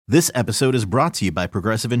This episode is brought to you by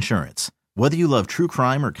Progressive Insurance. Whether you love true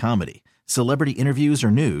crime or comedy, celebrity interviews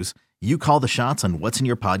or news, you call the shots on what's in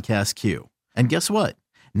your podcast queue. And guess what?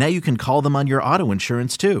 Now you can call them on your auto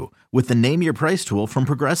insurance too with the Name Your Price tool from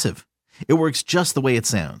Progressive. It works just the way it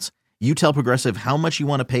sounds. You tell Progressive how much you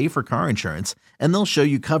want to pay for car insurance, and they'll show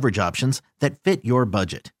you coverage options that fit your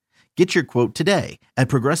budget. Get your quote today at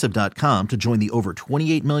Progressive.com to join the over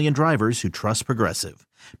 28 million drivers who trust Progressive.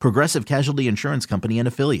 Progressive Casualty Insurance Company and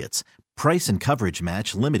Affiliates. Price and coverage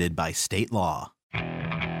match limited by state law.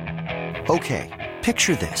 Okay,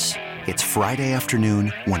 picture this. It's Friday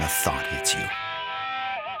afternoon when a thought hits you.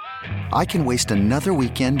 I can waste another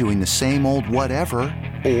weekend doing the same old whatever,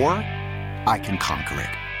 or I can conquer it.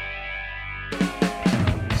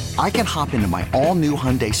 I can hop into my all-new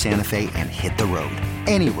Hyundai Santa Fe and hit the road.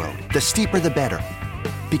 Any road. The steeper, the better.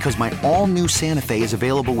 Because my all-new Santa Fe is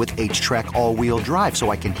available with H-Track all-wheel drive,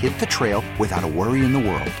 so I can hit the trail without a worry in the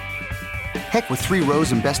world. Heck, with 3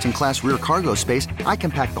 rows and best-in-class rear cargo space, I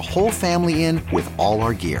can pack the whole family in with all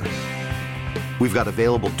our gear. We've got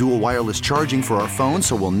available dual wireless charging for our phones,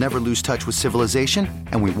 so we'll never lose touch with civilization,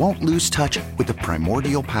 and we won't lose touch with the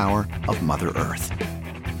primordial power of Mother Earth.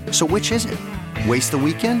 So which is it? Waste the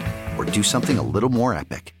weekend or do something a little more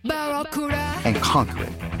epic? And conquer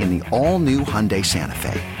it in the all-new Hyundai Santa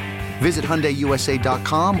Fe. Visit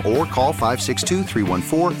HyundaiUSA.com or call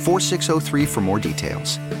 562-314-4603 for more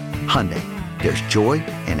details. Hyundai, there's joy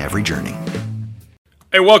in every journey.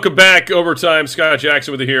 Hey, welcome back. Overtime. Scott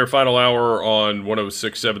Jackson with you here. Final hour on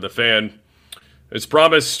 106.7 The Fan. As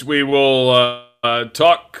promised, we will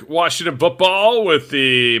talk Washington football with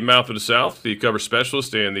the Mouth of the South, the cover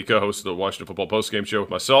specialist and the co-host of the Washington Football Postgame Show with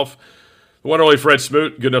myself, the one and only Fred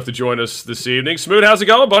Smoot. Good enough to join us this evening. Smoot, how's it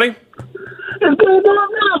going, buddy? It's going good,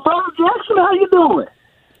 brother Jackson. How you doing?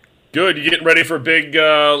 Good. You getting ready for a big,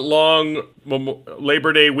 long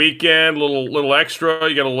Labor Day weekend? Little extra.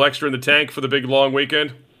 You got a little extra in the tank for the big, long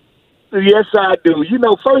weekend? Yes, I do. You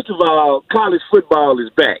know, first of all, college football is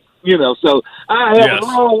back. You know, so I have a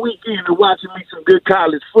long weekend of watching me some good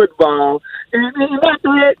college football. And after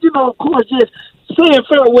that, you know, of course, just saying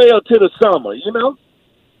farewell to the summer, you know?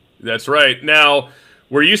 That's right. Now,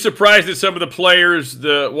 were you surprised that some of the players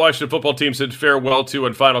the Washington football team said farewell to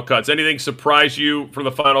in Final Cuts? Anything surprise you from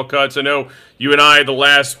the Final Cuts? I know you and I, the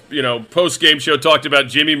last, post-game show, talked about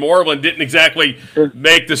Jimmy Moreland didn't exactly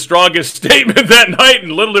make the strongest statement that night,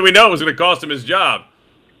 and little did we know it was going to cost him his job.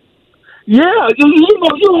 Yeah,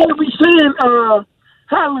 you had to be saying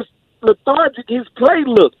how lethargic his play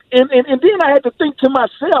looked. And then I had to think to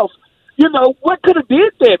myself, what could have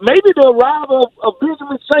did that? Maybe the arrival of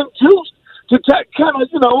Benjamin St. Juste to kind of,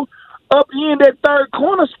 up in that third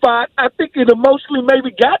corner spot, I think it emotionally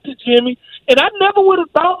maybe got to Jimmy. And I never would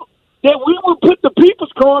have thought that we would put the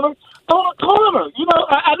people's corner on a corner.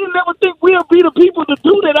 I didn't ever think we'd be the people to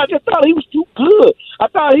do that. I just thought he was too good. I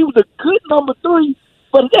thought he was a good number 3.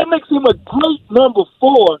 But that makes him a great number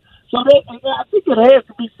 4. So I think it has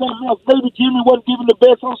to be something else. Maybe Jimmy wasn't given the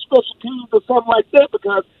best on special teams or something like that,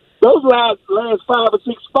 because those last 5 or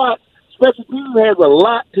 6 spots, special teams has a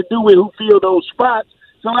lot to do with who fill those spots.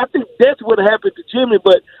 So I think that's what happened to Jimmy.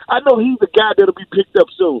 But I know he's a guy that'll be picked up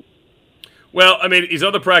soon. Well, I mean, he's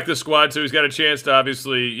on the practice squad, so he's got a chance to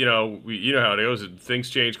obviously, you know how it goes. Things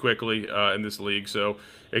change quickly in this league, so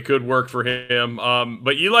it could work for him.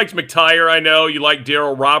 But you liked McTyer, I know. You like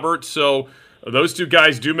Darryl Roberts, so those 2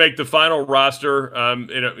 guys do make the final roster.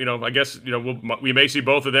 I guess we may see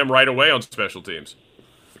both of them right away on special teams.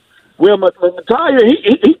 Well, McTyer,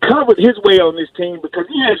 he covered his way on this team because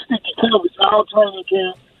he had sticky coverage all training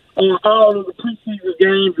camp and all of the preseason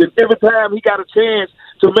games, and every time he got a chance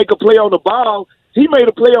to make a play on the ball, he made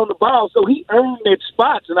a play on the ball, so he earned that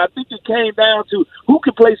spots. And I think it came down to who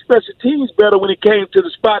could play special teams better when it came to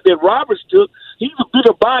the spot that Roberts took. He's a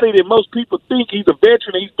bigger body than most people think. He's a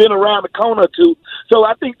veteran. He's been around the corner, too. So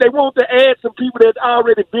I think they want to add some people that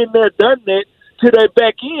already been there, done that, to their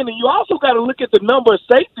back end. And you also got to look at the number of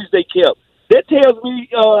safeties they kept. That tells me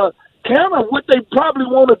kind of what they probably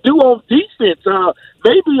want to do on defense.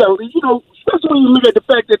 Maybe, especially when you look at the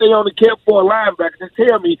fact that they only kept 4 linebackers, they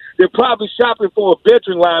tell me they're probably shopping for a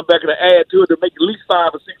veteran linebacker to add to it to make at least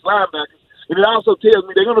 5 or 6 linebackers. And it also tells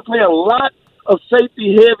me they're going to play a lot of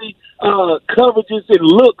safety-heavy coverages and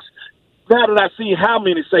looks now that I see how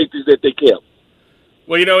many safeties that they kept.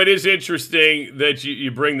 Well, it is interesting that you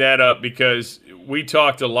bring that up because we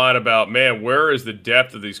talked a lot about, man, where is the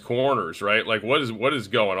depth of these corners, right? Like, what is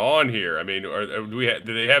going on here? I mean, do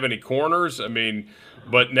they have any corners? I mean,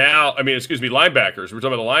 but now, linebackers. We're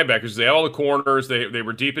talking about the linebackers. They have all the corners. They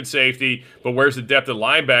were deep in safety, but where's the depth of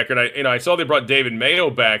linebacker? And I saw they brought David Mayo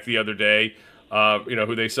back the other day.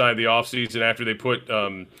 who they signed the offseason after they put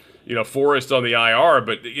Forrest on the IR.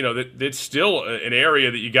 But it's still an area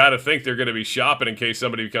that you got to think they're going to be shopping in case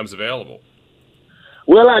somebody becomes available.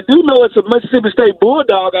 Well, I do know it's a Mississippi State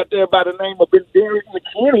Bulldog out there by the name of Derek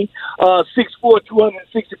McKinney, 6'4",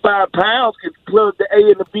 265 pounds, can plug the A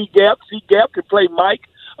and the B gap, C gap, can play Mike,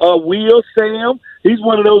 Will, Sam. He's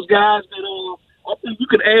one of those guys that I think you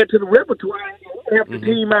can add to the repertoire and help the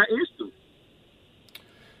team out instantly.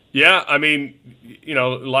 Yeah, I mean, a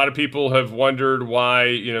lot of people have wondered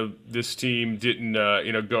why, this team didn't,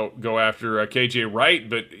 go after KJ Wright.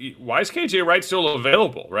 But why is KJ Wright still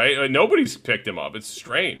available, right? Nobody's picked him up. It's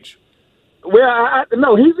strange. Well,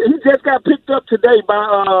 no, he just got picked up today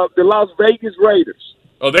by the Las Vegas Raiders.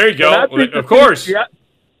 Oh, there you go. Of course. Yeah.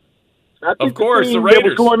 I think of course, the Raiders. What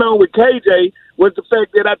was going on with KJ was the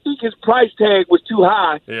fact that I think his price tag was too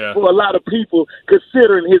high for a lot of people,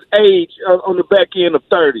 considering his age on the back end of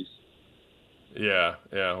 30s. Yeah.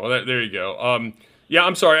 Well, there you go.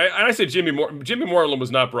 I'm sorry. I said Jimmy Moreland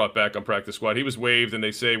was not brought back on practice squad. He was waived, and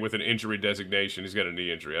they say with an injury designation. He's got a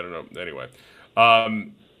knee injury. I don't know. Anyway,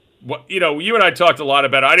 you and I talked a lot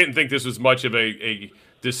about it. I didn't think this was much of a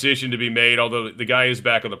decision to be made, although the guy is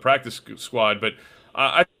back on the practice squad. But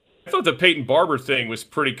I thought the Peyton Barber thing was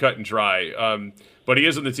pretty cut and dry. But he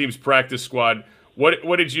is on the team's practice squad.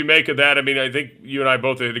 What did you make of that? I mean, I think you and I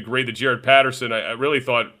both had agreed that Jared Patterson, I really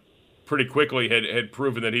thought pretty quickly had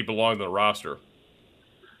proven that he belonged on the roster.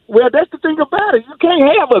 Well, that's the thing about it. You can't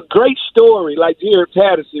have a great story like Jared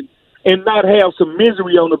Patterson and not have some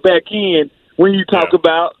misery on the back end when you talk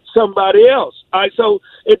about somebody else. All right, so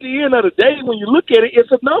at the end of the day, when you look at it,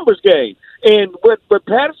 it's a numbers game. And what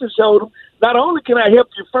Patterson showed him, not only can I help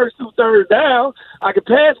you first through third down, I can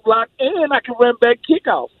pass block, and I can run back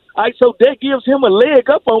kickoff. All right, so that gives him a leg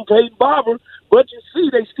up on Peyton Barber. But you see,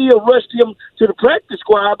 they still rushed him to the practice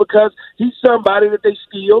squad because he's somebody that they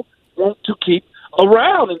still want to keep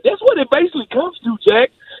around. And that's what it basically comes to,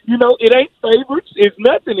 Jack. It ain't favorites. It's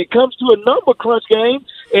nothing. It comes to a number crunch game.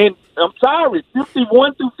 And I'm sorry,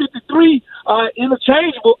 51 through 53 are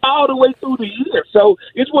interchangeable all the way through the year. So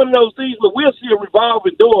it's one of those things where we'll see a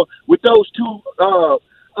revolving door with those two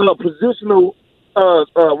positional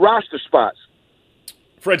roster spots.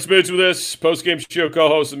 Fred Smoots with us, post-game show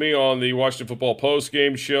co-host with me on the Washington Football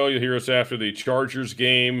post-game show. You'll hear us after the Chargers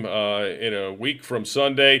game in a week from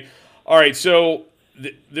Sunday. All right, so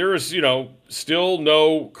there is, still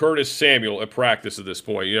no Curtis Samuel at practice at this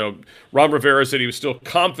point. Ron Rivera said he was still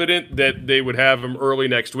confident that they would have him early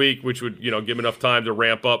next week, which would, give him enough time to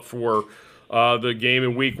ramp up for the game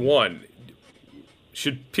in week 1.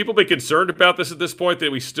 Should people be concerned about this at this point,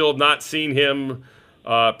 that we still have not seen him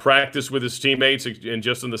practice with his teammates and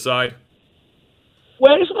just on the side?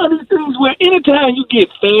 Well, it's one of these things where anytime you get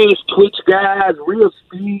fast twitch guys, real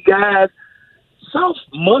speed guys, soft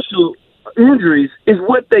muscle injuries is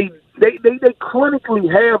what they chronically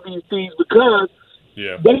have these things because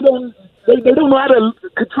they don't know how to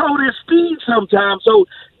control their speed sometimes. So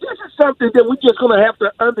this is something that we're just going to have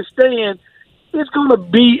to understand. It's going to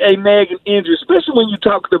be a nagging injury, especially when you're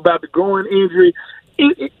talking about the groin injury.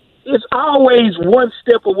 It's always one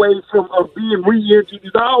step away from being re-injured.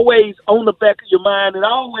 It's always on the back of your mind, and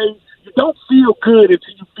always you don't feel good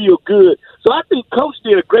until you feel good. So I think Coach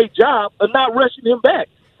did a great job of not rushing him back.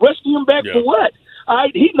 Rushing him back for what? All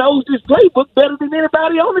right, he knows this playbook better than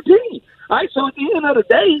anybody on the team. All right, so at the end of the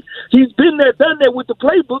day, he's been there, done that with the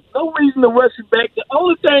playbook. No reason to rush him back. The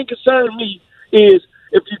only thing concerning me is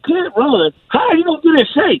if you can't run, how are you going to get in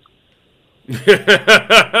shape?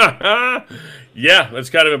 Yeah, that's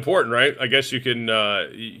kind of important, right? I guess you can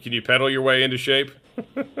you pedal your way into shape?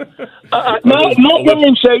 Not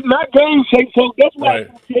game shape. So that's why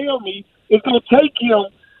you tell me it's going to take him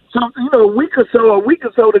a week or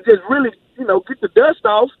so to just really, get the dust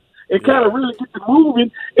off and kind of really get the moving,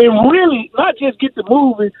 and really not just get the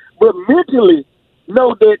moving, but mentally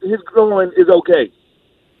know that his groin is okay.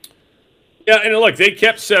 Yeah, and look, they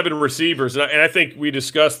kept 7 receivers, and I think we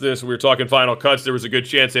discussed this. We were talking final cuts. There was a good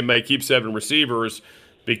chance they may keep 7 receivers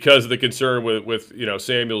because of the concern with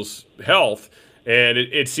Samuel's health, and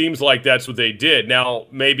it seems like that's what they did. Now,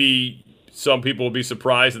 maybe some people will be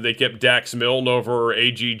surprised that they kept Dax Milne over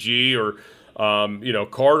AGG or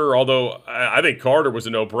Carter. Although I think Carter was a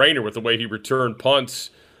no-brainer with the way he returned punts.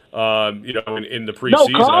 In the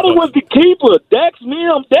preseason. No, Carter was the keeper. Dax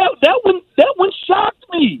Milne, that one shocked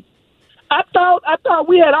me. I thought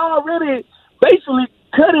we had already basically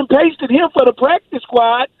cut and pasted him for the practice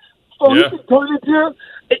squad so he could turn into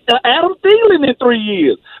Adam Thielen in 3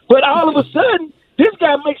 years. But all of a sudden, This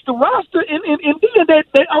guy makes the roster, and then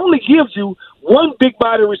that only gives you one big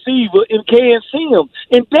body receiver in Cam Sims.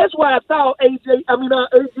 And that's why I thought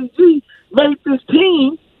AGG made this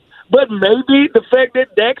team. But maybe the fact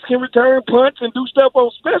that Dax can return punts and do stuff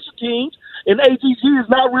on special teams, and AGG is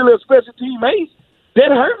not really a special team ace,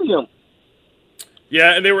 that hurt him.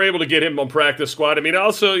 Yeah, and they were able to get him on practice squad. I mean,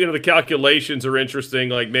 also, the calculations are interesting.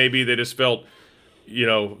 Like, maybe they just felt,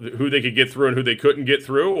 who they could get through and who they couldn't get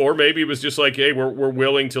through. Or maybe it was just like, hey, we're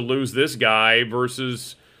willing to lose this guy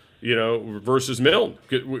versus Milne,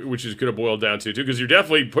 which is going to boil down to, too, because you're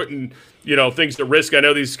definitely putting, things to risk. I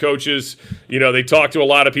know these coaches, they talk to a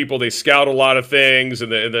lot of people, they scout a lot of things, and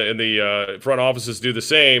the front offices do the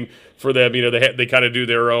same for them. They kind of do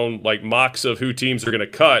their own, like, mocks of who teams are going to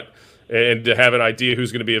cut, and to have an idea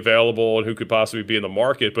who's going to be available and who could possibly be in the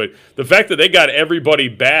market. But the fact that they got everybody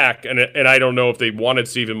back, and I don't know if they wanted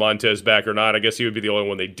Steven Montez back or not. I guess he would be the only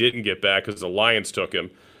one they didn't get back because the Lions took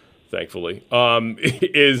him, thankfully,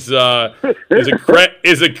 is a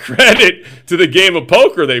credit to the game of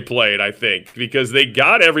poker they played, I think, because they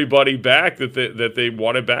got everybody back that they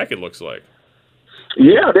wanted back, it looks like.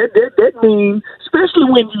 Yeah, that means, especially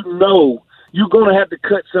when you're going to have to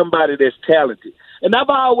cut somebody that's talented. And I've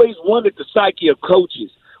always wondered the psyche of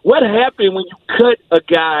coaches. What happened when you cut a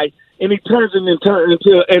guy and he turns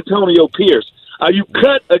into Antonio Pierce? You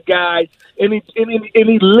cut a guy and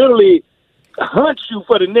he literally hunts you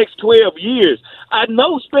for the next 12 years. I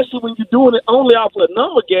know, especially when you're doing it only off of a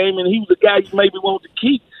number game and he was a guy you maybe want to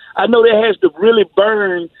keep. I know that has to really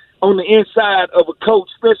burn on the inside of a coach,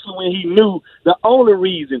 especially when he knew the only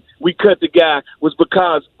reason we cut the guy was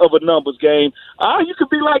because of a numbers game. You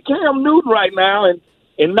could be like Cam Newton right now and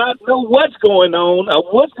not know what's going on or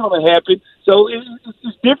what's going to happen. So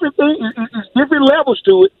it's different things. It's different levels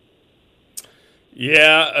to it.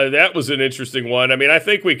 Yeah, that was an interesting one. I mean, I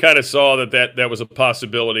think we kind of saw that was a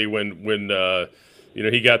possibility when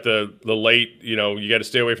he got the late, you got to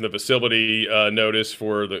stay away from the facility notice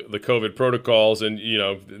for the COVID protocols, and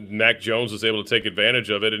Mac Jones was able to take advantage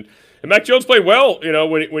of it, and Mac Jones played well,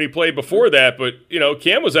 when he played before that, but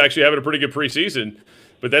Cam was actually having a pretty good preseason,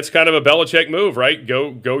 but that's kind of a Belichick move, right?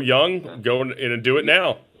 Go young, go in and do it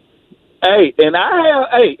now. Hey,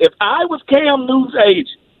 if I was Cam Newton's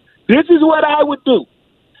agent, this is what I would do.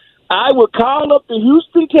 I would call up the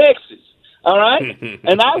Houston Texans. All right?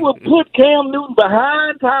 And I will put Cam Newton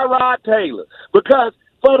behind Tyrod Taylor, because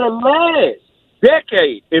for the last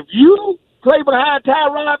decade, if you play behind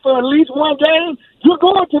Tyrod for at least one game, you're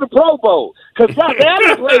going to the Pro Bowl. Because Josh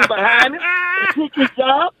Allen played behind him and took his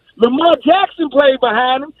job. Lamar Jackson played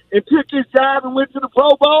behind him and took his job and went to the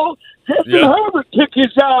Pro Bowl. Justin Herbert took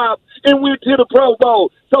his job and went to the Pro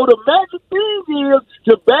Bowl. So the magic thing is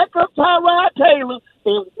to back up Tyrod Taylor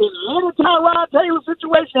and let a Tyrod Taylor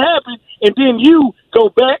situation happen, and then you go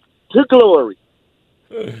back to glory.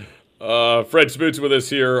 Fred Smoot's with us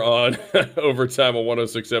here on Overtime on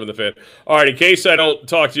 106.7 The Fan. All right, in case I don't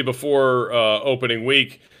talk to you before opening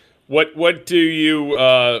week, what do you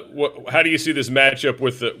how do you see this matchup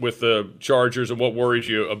with the Chargers, and what worries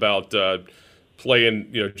you about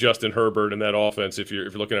playing Justin Herbert and that offense if you're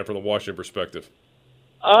looking at it from the Washington perspective?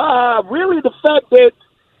 Really the fact that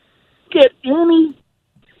get any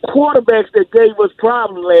quarterbacks that gave us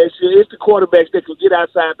problems last year, it's the quarterbacks that can get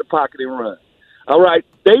outside the pocket and run. All right,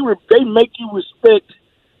 they make you respect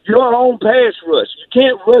your own pass rush. You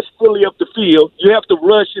can't rush fully up the field. You have to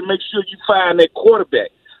rush and make sure you find that quarterback.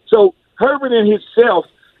 So Herbert in himself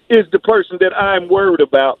is the person that I'm worried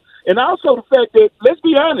about. And also the fact that, let's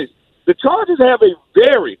be honest, the Chargers have a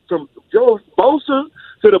very, from Joe Bosa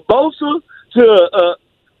to the Bosa to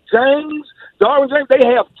James, Darwin James, they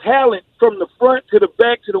have talent from the front to the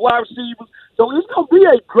back to the wide receivers. So it's going to be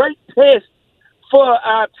a great test for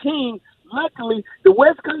our team. Luckily, the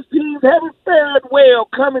West Coast teams haven't fared well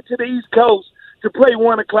coming to the East Coast to play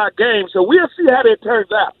 1 o'clock games. So we'll see how that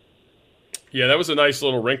turns out. Yeah, that was a nice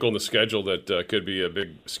little wrinkle in the schedule that could be a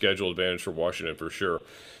big schedule advantage for Washington for sure.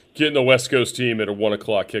 Getting the West Coast team at a 1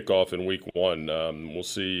 o'clock kickoff in Week 1. We'll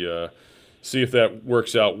see if that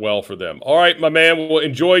works out well for them. All right, my man. Well,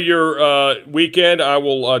 enjoy your weekend. I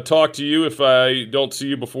will talk to you if I don't see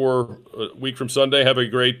you before a week from Sunday. Have a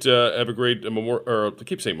great Memorial. I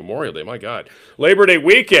keep saying Memorial Day. My God, Labor Day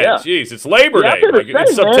weekend. Yeah. Jeez, it's Labor Day.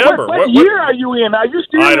 It's September. What year are you in? Are you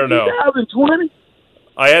still in 2020?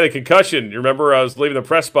 I had a concussion. You remember I was leaving the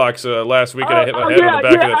press box last week and I hit my head on the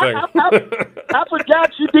back of the thing. I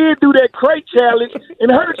forgot you did do that crate challenge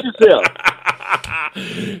and hurt yourself.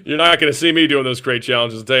 You're not going to see me doing those crate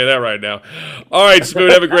challenges, I'll tell you that right now. All right,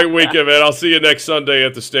 Spoon, have a great weekend, man. I'll see you next Sunday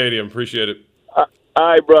at the stadium. Appreciate it. All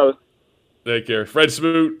right, brother. Take care. Fred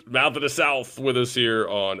Smoot, Mouth of the South, with us here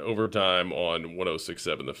on Overtime on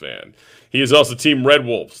 106.7 The Fan. He is also Team Red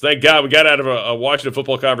Wolves. Thank God we got out of a Washington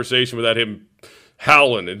football conversation without him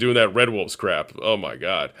howling and doing that Red Wolves crap. Oh, my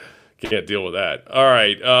God. Can't deal with that. All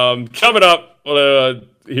right. Coming up,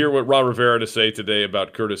 hear what Ron Rivera to say today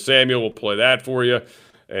about Curtis Samuel. We'll play that for you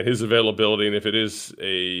and his availability, and if it is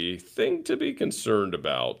a thing to be concerned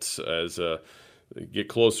about as get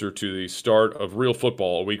closer to the start of real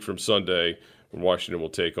football a week from Sunday when Washington will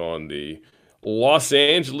take on the Los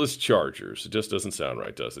Angeles Chargers. It just doesn't sound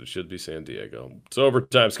right, does it? It should be San Diego. It's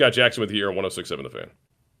overtime. Scott Jackson with you here on 106.7 The Fan.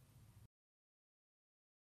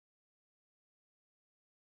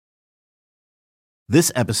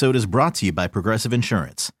 This episode is brought to you by Progressive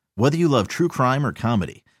Insurance. Whether you love true crime or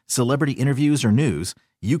comedy, celebrity interviews or news,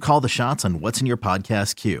 you call the shots on what's in your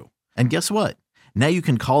podcast queue. And guess what? Now you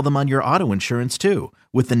can call them on your auto insurance too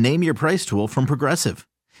with the Name Your Price tool from Progressive.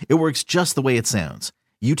 It works just the way it sounds.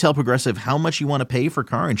 You tell Progressive how much you want to pay for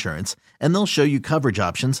car insurance, and they'll show you coverage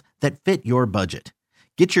options that fit your budget.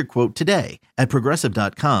 Get your quote today at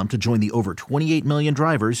Progressive.com to join the over 28 million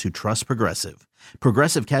drivers who trust Progressive.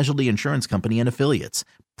 Progressive Casualty Insurance Company and Affiliates.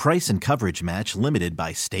 Price and coverage match limited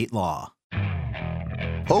by state law.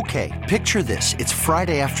 Okay, picture this. It's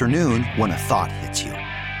Friday afternoon when a thought hits you.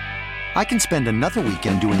 I can spend another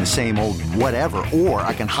weekend doing the same old whatever, or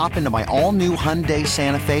I can hop into my all-new Hyundai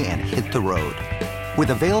Santa Fe and hit the road. With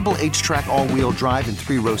available H-Track all-wheel drive and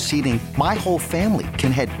 3-row seating, my whole family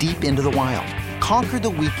can head deep into the wild. Conquer the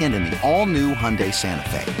weekend in the all-new Hyundai Santa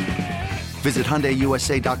Fe. Visit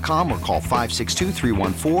HyundaiUSA.com or call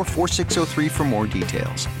 562-314-4603 for more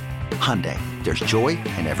details. Hyundai, there's joy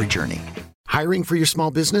in every journey. Hiring for your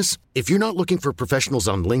small business? If you're not looking for professionals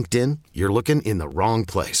on LinkedIn, you're looking in the wrong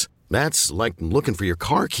place. That's like looking for your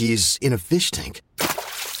car keys in a fish tank.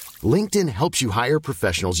 LinkedIn helps you hire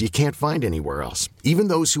professionals you can't find anywhere else, even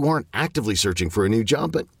those who aren't actively searching for a new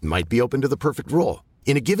job but might be open to the perfect role.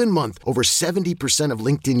 In a given month, over 70% of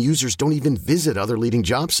LinkedIn users don't even visit other leading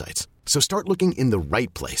job sites. So start looking in the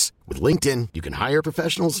right place. With LinkedIn, you can hire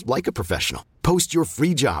professionals like a professional. Post your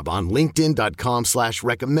free job on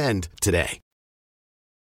linkedin.com/recommend today.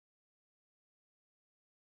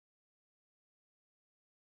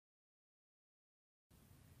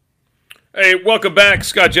 Hey, welcome back.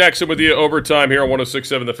 Scott Jackson with you. Overtime here on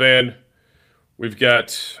 106.7 The Fan. We've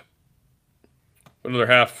got another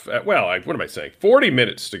half, 40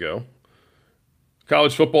 minutes to go.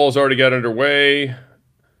 College football has already got underway.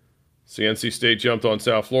 NC State jumped on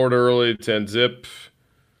South Florida early, 10-zip.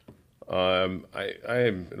 I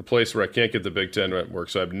am in a place where I can't get the Big Ten network,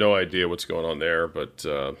 so I have no idea what's going on there. But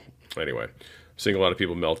anyway, I'm seeing a lot of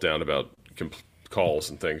people melt down about calls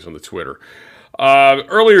and things on the Twitter.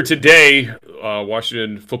 Earlier today,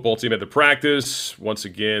 Washington football team had the practice. Once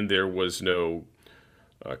again, there was no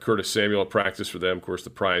Curtis Samuel at practice for them. Of course, the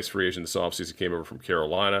prize free agent this offseason came over from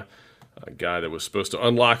Carolina, a guy that was supposed to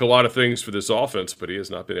unlock a lot of things for this offense, but he has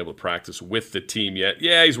not been able to practice with the team yet.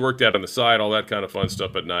 Yeah, he's worked out on the side, all that kind of fun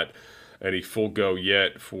stuff, but not any full go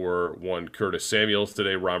yet for one Curtis Samuel.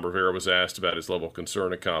 Today, Ron Rivera was asked about his level of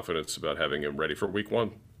concern and confidence about having him ready for week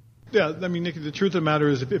one. Yeah, I mean, Nicky, the truth of the matter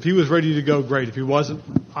is if he was ready to go, great. If he wasn't,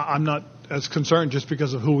 I'm not as concerned just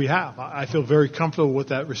because of who we have. I feel very comfortable with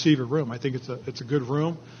that receiver room. I think it's a good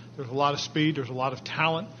room. There's a lot of speed. There's a lot of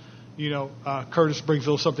talent. Curtis brings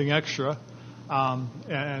a little something extra,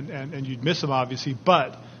 and you'd miss him, obviously.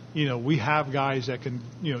 But, we have guys that can,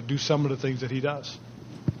 do some of the things that he does.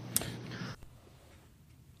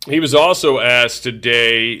 He was also asked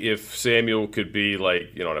today if Samuel could be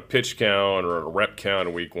on a pitch count or on a rep count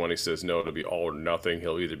in week one. He says no, it'll be all or nothing.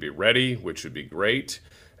 He'll either be ready, which would be great.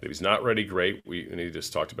 And if he's not ready, great. And he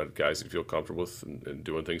just talked about guys that feel comfortable with and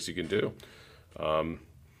doing things he can do.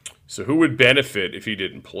 So who would benefit if he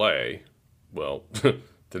didn't play? Well,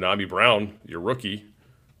 Denami Brown, your rookie,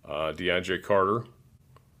 DeAndre Carter,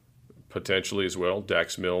 potentially as well.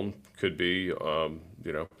 Dax Milne could be, all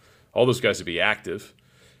those guys would be active.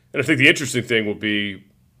 And I think the interesting thing will be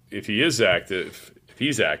if he's active,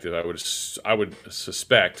 I would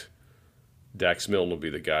suspect Dax Milne will be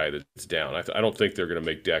the guy that's down. I don't think they're going to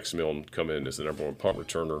make Dax Milne come in as the number one punt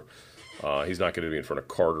returner. He's not going to be in front of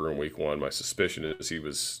Carter in week one. My suspicion is he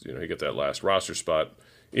got that last roster spot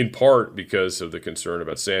in part because of the concern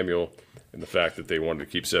about Samuel and the fact that they wanted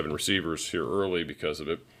to keep 7 receivers here early because of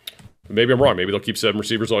it. But maybe I'm wrong. Maybe they'll keep 7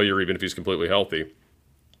 receivers all year even if he's completely healthy.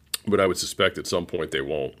 But I would suspect at some point they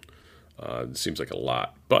won't. It seems like a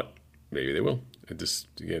lot, but maybe they will. And just,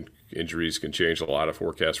 again, injuries can change a lot of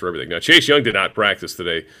forecasts for everything. Now, Chase Young did not practice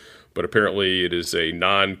today, but apparently it is a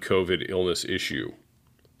non-COVID illness issue.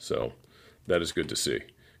 So that is good to see.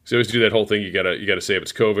 So always do that whole thing. You gotta say if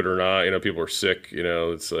it's COVID or not. You know, people are sick. You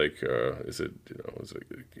know, it's like, is it? You know,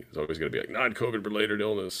 it's always gonna be like non-COVID related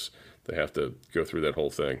illness. They have to go through that whole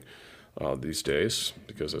thing these days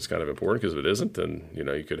because it's kind of important. Because if it isn't, then you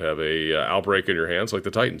know you could have a outbreak in your hands like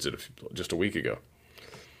the Titans did just a week ago.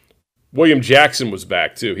 William Jackson was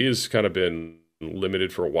back too. He has kind of been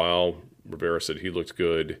limited for a while. Rivera said he looked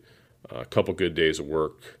good. A couple good days of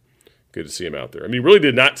work. Good to see him out there. I mean, really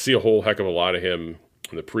did not see a whole heck of a lot of him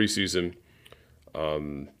in the preseason.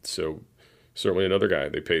 So certainly another guy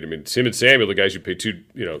they paid. I mean, him and Samuel, the guys you paid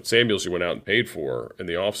Samuels you went out and paid for in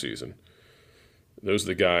the offseason. Those are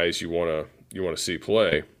the guys you want to see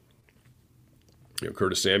play. You know,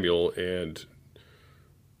 Curtis Samuel and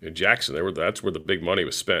Jackson. That's where the big money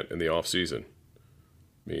was spent in the offseason.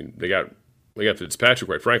 I mean, they got Fitzpatrick,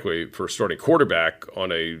 quite frankly, for starting quarterback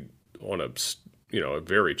on a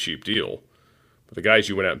very cheap deal. But the guys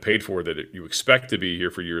you went out and paid for that you expect to be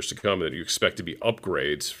here for years to come, and that you expect to be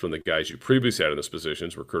upgrades from the guys you previously had in those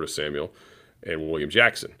positions were Curtis Samuel and William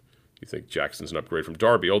Jackson. You think Jackson's an upgrade from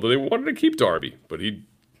Darby, although they wanted to keep Darby, but he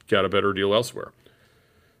got a better deal elsewhere.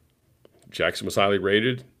 Jackson was highly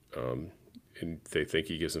rated, and they think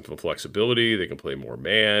he gives them some flexibility. They can play more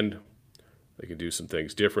man. They can do some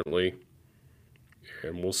things differently.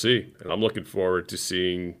 And we'll see. And I'm looking forward to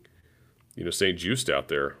seeing, St. Juste out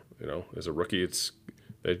there. As a rookie,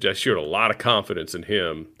 they showed a lot of confidence in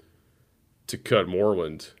him to cut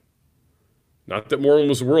Moreland. Not that Moreland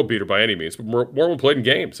was a world beater by any means, but Moreland played in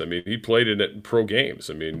games. I mean, he played in pro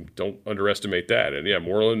games. I mean, don't underestimate that. And yeah,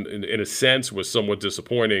 Moreland, in a sense, was somewhat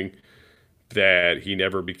disappointing that he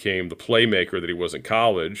never became the playmaker that he was in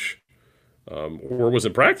college, or was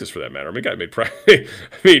in practice for that matter. I mean,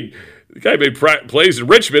 the guy made plays in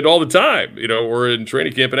Richmond all the time, or in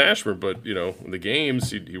training camp in Ashburn. But, in the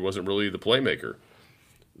games, he wasn't really the playmaker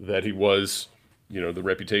that he was, the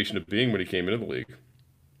reputation of being when he came into the league.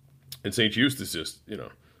 And St. Juste is just,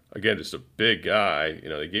 again, just a big guy.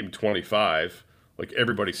 They gave him 25, like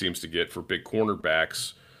everybody seems to get for big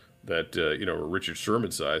cornerbacks that, are Richard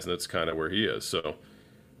Sherman size, and that's kind of where he is. So,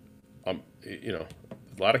 a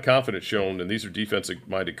lot of confidence shown, and these are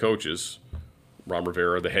defensive-minded coaches. Ron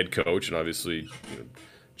Rivera, the head coach, and obviously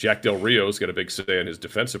Jack Del Rio's got a big say in his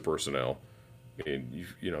defensive personnel. And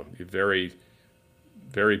you very,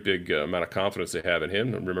 very big amount of confidence they have in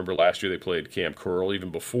him. And remember last year they played Cam Curl. Even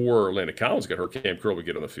before Landon Collins got hurt, Cam Curl would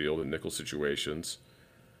get on the field in nickel situations.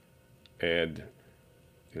 And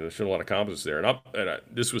there's been a lot of confidence there.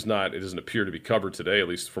 This was not. It doesn't appear to be covered today, at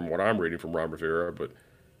least from what I'm reading from Ron Rivera. But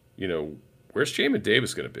where's Jamin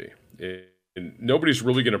Davis going to be? And nobody's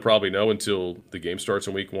really going to probably know until the game starts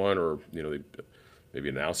in week 1, or they maybe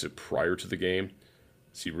announce it prior to the game.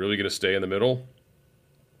 Is he really going to stay in the middle?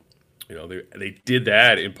 They did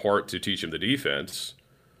that in part to teach him the defense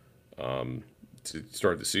to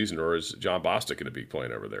start the season, or is John Bostic going to be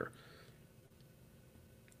playing over there?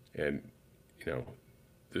 And the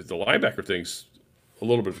linebacker thing's a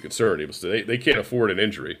little bit of a concern. They can't afford an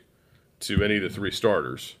injury to any of the 3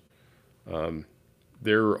 starters.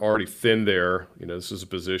 They're already thin there. This is a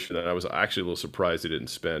position that I was actually a little surprised they didn't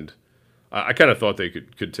spend. I kind of thought they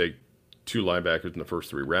could take 2 linebackers in the first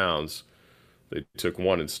 3 rounds. They took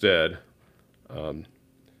 1 instead,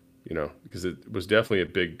 because it was definitely a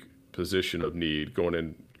big position of need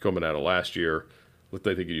coming out of last year. Looked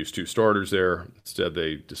like they could use 2 starters there. Instead,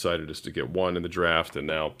 they decided just to get 1 in the draft, and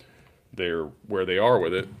now they're where they are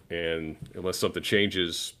with it. And unless something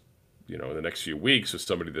changes, in the next few weeks with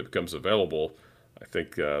somebody that becomes available, I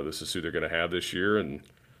think this is who they're going to have this year, and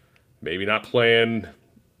maybe not playing,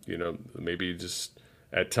 maybe just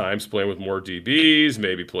at times playing with more DBs,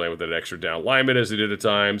 maybe playing with an extra down lineman as they did at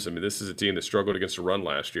times. I mean, this is a team that struggled against the run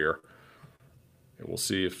last year, and we'll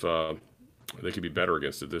see if they can be better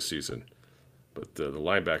against it this season. But the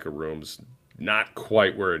linebacker room's not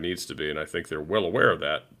quite where it needs to be, and I think they're well aware of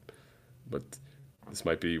that. But this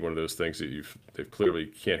might be one of those things that they clearly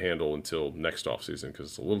can't handle until next offseason, because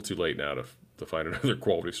it's a little too late now to find another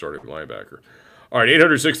quality starting linebacker. All right,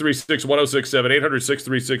 800-636-1067,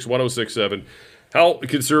 800-636-1067. How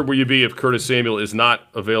concerned will you be if Curtis Samuel is not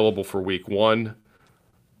available for week 1?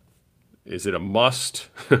 Is it a must?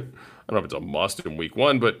 I don't know if it's a must in week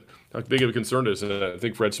 1, but how big of a concern is it? I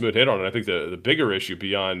think Fred Smoot hit on it. I think the bigger issue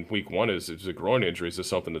beyond week 1 is a groin injury. Is this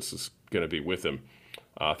something that's going to be with him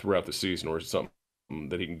throughout the season, or is it something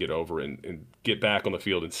that he can get over and get back on the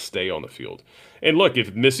field and stay on the field? And look,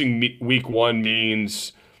 if missing week 1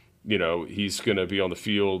 means, he's going to be on the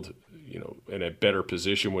field, in a better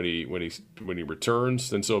position when he returns,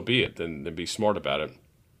 then so be it. Then be smart about it.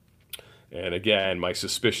 And again, my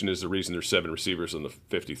suspicion is the reason there's 7 receivers in the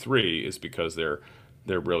 53 is because they're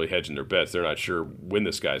they're really hedging their bets. They're not sure when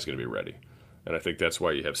this guy's going to be ready. And I think that's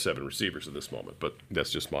why you have 7 receivers at this moment. But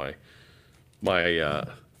that's just my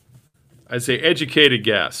I'd say educated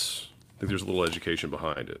guess. I think there's a little education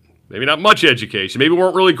behind it. Maybe not much education. Maybe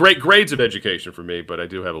weren't really great grades of education for me, but I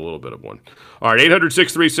do have a little bit of one. All right,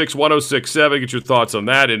 800-636-1067. Get your thoughts on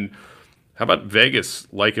that. And how about Vegas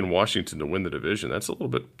liking Washington to win the division? That's a little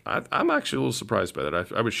bit – I'm actually a little surprised by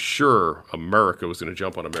that. I was sure America was going to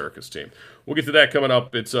jump on America's team. We'll get to that coming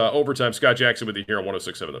up. It's Overtime. Scott Jackson with you here on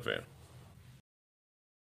 106.7 The Fan.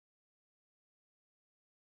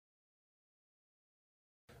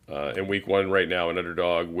 In week 1 right now, an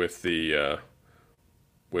underdog with the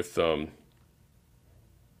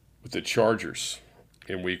Chargers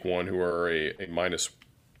in week 1, who are a minus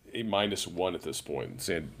 1 at this point.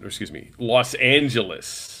 Los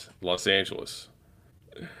Angeles.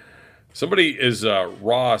 Somebody is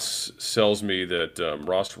Ross tells me that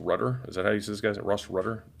Ross Rutter, is that how you say this guy? Ross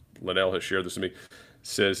Rutter? Linnell has shared this with me.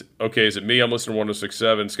 Says, okay, is it me? I'm listening to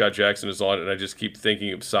 106.7. Scott Jackson is on it, and I just keep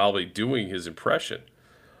thinking of Salvi doing his impression.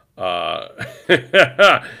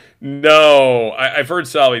 No, I've heard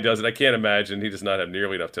Salvi does it. I can't imagine. He does not have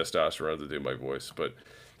nearly enough testosterone to do my voice, but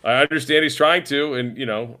I understand he's trying to, and,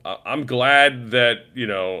 I'm glad that,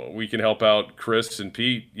 we can help out Chris and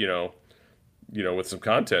Pete, with some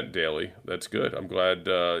content daily. That's good. I'm glad,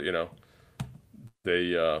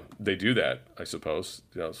 they do that, I suppose.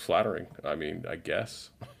 It's flattering. I mean, I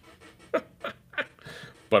guess.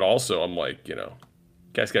 But also, I'm like,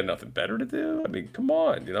 guy's got nothing better to do. I mean, come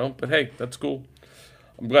on, But hey, that's cool.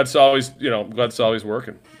 I'm glad Salvi's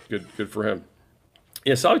working. Good for him.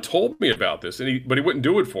 Yeah, Salvi told me about this, but he wouldn't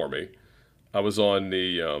do it for me. I was on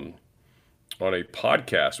on a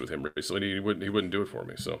podcast with him recently. He wouldn't do it for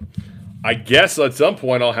me. So I guess at some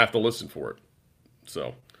point I'll have to listen for it.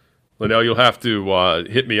 So Linnell, you'll have to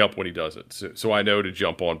hit me up when he does it, so I know to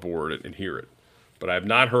jump on board and hear it. But I have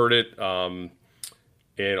not heard it. And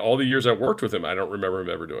all the years I worked with him, I don't remember him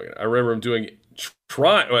ever doing it. I remember him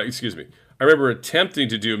I remember attempting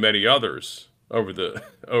to do many others over the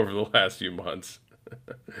last few months,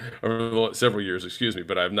 over several years.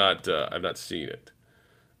 But I've not seen it,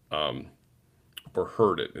 or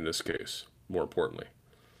heard it in this case. More importantly,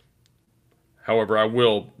 however, I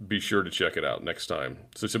will be sure to check it out next time.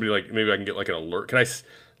 So somebody maybe I can get an alert. Can I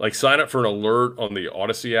sign up for an alert on the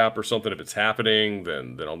Odyssey app or something? If it's happening,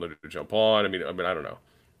 then I'll know to jump on. I mean, I don't know.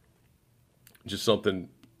 Just something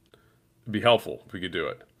would be helpful if we could do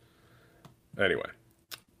it. Anyway,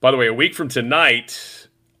 by the way, a week from tonight,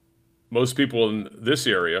 most people in this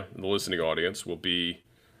area, in the listening audience, will be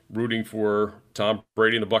rooting for Tom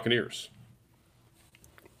Brady and the Buccaneers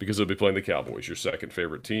because they'll be playing the Cowboys. Your second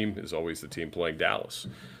favorite team is always the team playing Dallas.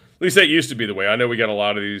 At least that used to be the way. I know we got a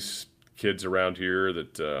lot of these kids around here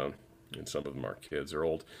that, and some of them are kids, they're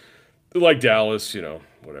old. They like Dallas,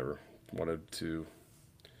 whatever. Wanted to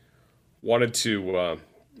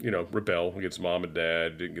rebel against mom and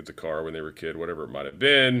dad, didn't get the car when they were a kid, whatever it might have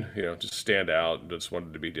been, just stand out, just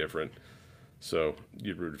wanted to be different. So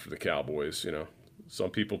you rooted for the Cowboys, Some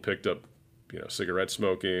people picked up, cigarette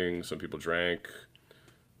smoking, some people drank,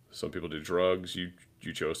 some people did drugs. You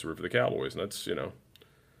chose to root for the Cowboys, and that's,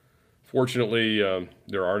 fortunately,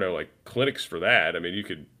 there are no clinics for that. I mean, you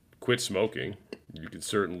could quit smoking. You could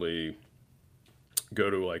certainly go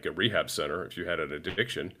to a rehab center if you had an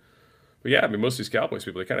addiction. But yeah, I mean, most of these Cowboys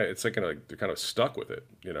people, they're kind of stuck with it.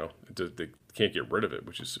 They can't get rid of it,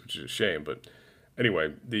 which is a shame. But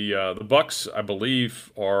anyway, the Bucks, I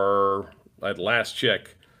believe, are at last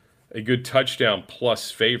check a good touchdown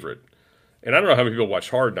plus favorite. And I don't know how many people watch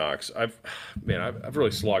Hard Knocks. I've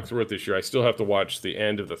really slogged through it this year. I still have to watch the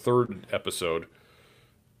end of the 3rd episode.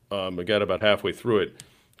 I got about halfway through it.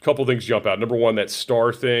 A couple things jump out. Number one, that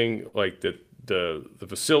star thing, the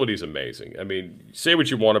facility is amazing. I mean, say what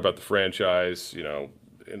you want about the franchise,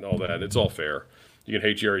 and all that. It's all fair. You can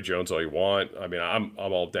hate Jerry Jones all you want. I mean, I'm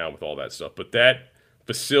all down with all that stuff. But that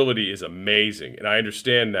facility is amazing. And I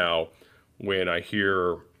understand now when I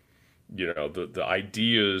hear, the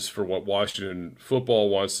ideas for what Washington football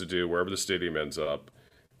wants to do, wherever the stadium ends up,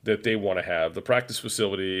 that they want to have the practice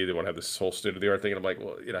facility. They want to have this whole state-of-the-art thing. And I'm like,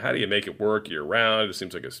 well, how do you make it work year-round? It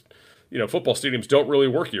seems like football stadiums don't really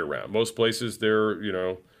work year-round. Most places, they're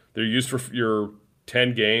used for your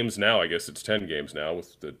 10 games now. I guess it's 10 games now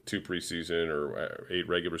with the 2 preseason or 8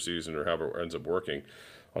 regular season or however it ends up working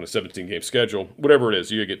on a 17-game schedule. Whatever it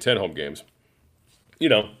is, you get 10 home games.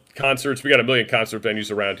 Concerts. We got a million concert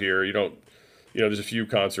venues around here. There's a few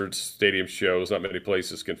concerts, stadium shows. Not many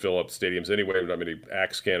places can fill up stadiums anyway. Not many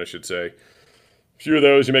acts can, I should say. A few of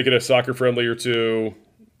those, you make it a soccer-friendly or two.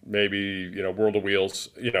 Maybe, World of Wheels,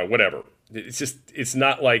 whatever. it's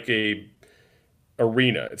not like a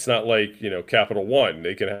arena. It's not like, Capital One.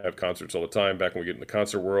 They can have concerts all the time. Back when we get in the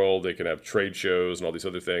concert world, they can have trade shows and all these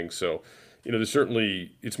other things. So,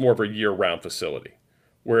 it's more of a year-round facility.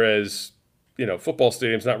 Whereas, football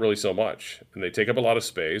stadiums, not really so much. And they take up a lot of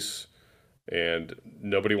space, and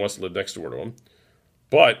nobody wants to live next door to them.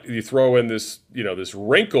 But you throw in this, this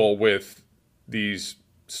wrinkle with these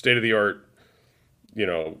state-of-the-art,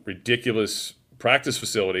 ridiculous practice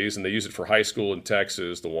facilities, and they use it for high school in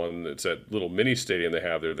Texas. The one that's that little mini stadium they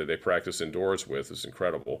have there that they practice indoors with is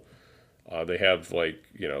incredible. They have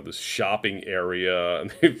this shopping area,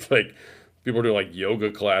 and they've people are doing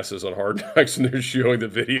yoga classes on Hard Knocks, and they're showing the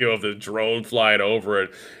video of the drone flying over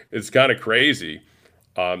it. It's kind of crazy,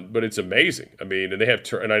 but it's amazing. I mean, and they have,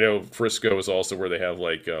 and I know Frisco is also where they have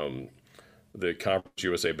the Conference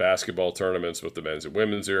USA basketball tournaments with the men's and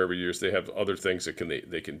women's there every year. So they have other things that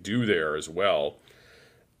they can do there as well.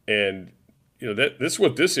 And that's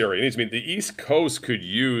what this area needs. I mean, the East Coast could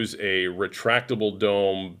use a retractable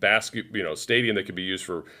dome stadium that could be used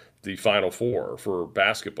for the Final Four for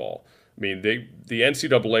basketball. I mean, the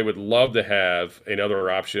NCAA would love to have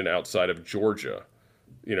another option outside of Georgia.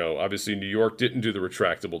 Obviously New York didn't do the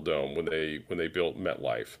retractable dome when they built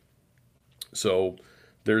MetLife. So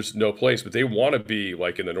there's no place, but they want to be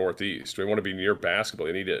in the Northeast. They want to be near basketball.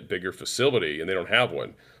 They need a bigger facility, and they don't have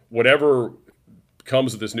one. Whatever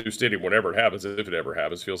comes with this new stadium, whenever it happens, if it ever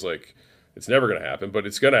happens, feels like it's never going to happen, but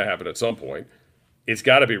it's going to happen at some point. It's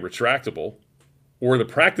got to be retractable, or the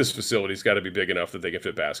practice facility's got to be big enough that they can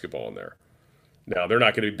fit basketball in there. Now, they're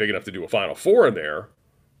not going to be big enough to do a Final Four in there,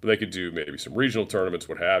 but they could do maybe some regional tournaments,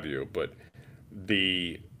 what have you. But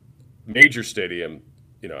the major stadium,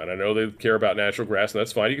 and I know they care about natural grass, and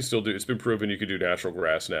that's fine. You can still do. It's been proven you can do natural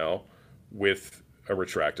grass now with a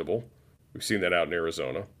retractable. We've seen that out in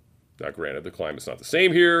Arizona. Now, granted, the climate's not the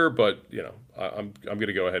same here, but I'm going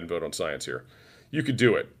to go ahead and vote on science here. You could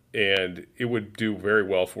do it, and it would do very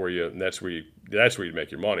well for you. And that's where you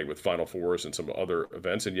make your money with Final Fours and some other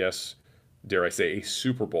events. And yes, dare I say, a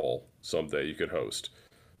Super Bowl someday you could host.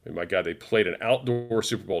 I mean, my God, they played an outdoor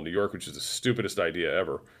Super Bowl in New York, which is the stupidest idea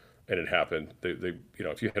ever. And it happened. They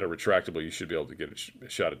if you had a retractable, you should be able to get a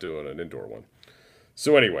shot at doing an indoor one.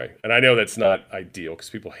 So anyway, and I know that's not ideal because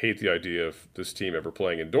people hate the idea of this team ever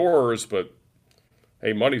playing indoors, but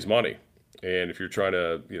hey, money's money. And if you're trying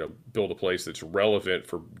to, build a place that's relevant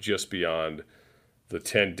for just beyond the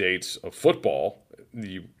 10 dates of football,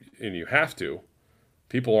 you have to,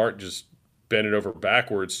 people aren't just bending over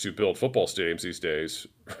backwards to build football stadiums these days,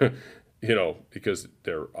 because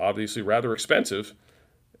they're obviously rather expensive.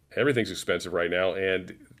 Everything's expensive right now,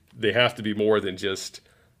 and they have to be more than just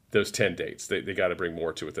those 10 dates. They got to bring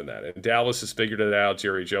more to it than that. And Dallas has figured it out.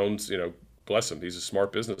 Jerry Jones, bless him, he's a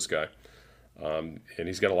smart business guy. And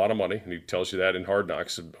he's got a lot of money, and he tells you that in Hard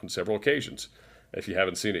Knocks on several occasions, if you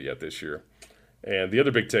haven't seen it yet this year. And the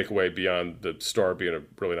other big takeaway beyond the Star being a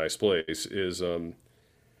really nice place is,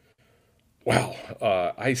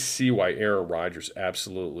 I see why Aaron Rodgers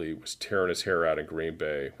absolutely was tearing his hair out in Green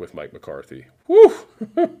Bay with Mike McCarthy. Woo!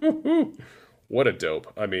 What a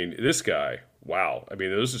dope. I mean, this guy, wow. I mean,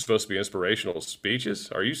 those are supposed to be inspirational speeches.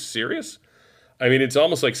 Are you serious? I mean, it's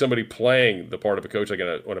almost like somebody playing the part of a coach on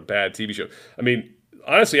a bad TV show. I mean,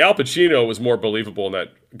 honestly, Al Pacino was more believable in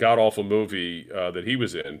that god-awful movie that he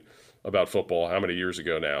was in about football, how many years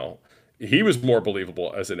ago now. He was more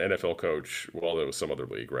believable as an NFL coach, well, there was some other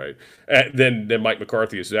league, right, than Mike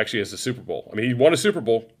McCarthy is, who actually has a Super Bowl. I mean, he won a Super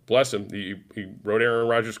Bowl, bless him. He rode Aaron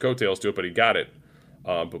Rodgers' coattails to it, but he got it.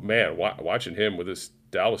 But, man, watching him with this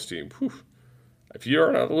Dallas team, whew, if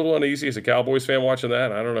you're a little uneasy as a Cowboys fan watching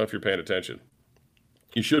that, I don't know if you're paying attention.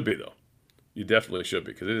 You should be, though. You definitely should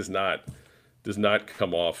be, because it does not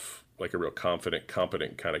come off like a real confident,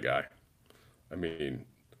 competent kind of guy. I mean,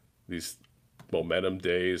 these momentum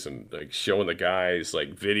days and showing the guys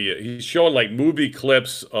video. He's showing movie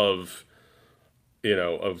clips of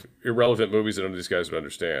irrelevant movies that none of these guys would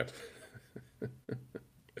understand.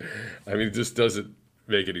 I mean, it just doesn't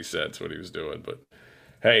make any sense what he was doing. But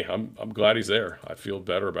hey, I'm glad he's there. I feel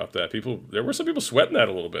better about that. There were some people sweating that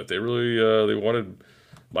a little bit. They really they wanted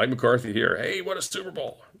Mike McCarthy here. Hey, he won a Super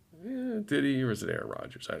Bowl. Yeah, did he? Or was it Aaron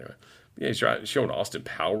Rodgers? Anyway, yeah, he's showing Austin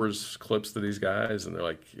Powers clips to these guys, and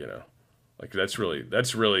they're that's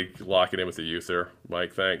really locking in with the youth there,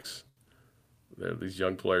 Mike. Thanks. These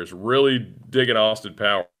young players really digging Austin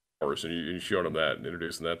Powers, and you showing them that and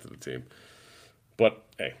introducing that to the team. But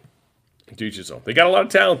hey, to each his own. They got a lot of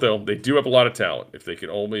talent, though. They do have a lot of talent. If they can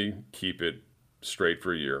only keep it straight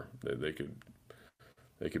for a year, they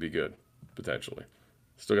could be good potentially.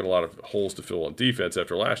 Still got a lot of holes to fill on defense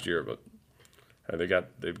after last year, but And they've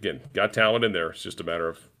got talent in there. It's just a matter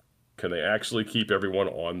of, can they actually keep everyone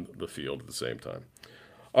on the field at the same time?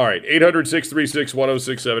 All right,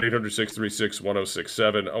 800-636-1067,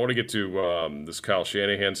 800-636-1067. I want to get to this Kyle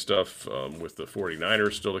Shanahan stuff with the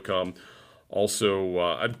 49ers still to come. Also,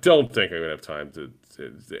 I don't think I'm going to have time to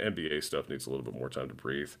the NBA stuff needs a little bit more time to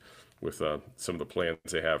breathe with some of the plans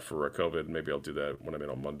they have for COVID. Maybe I'll do that when I'm in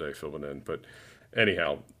on Monday, filling in. But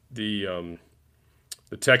anyhow, the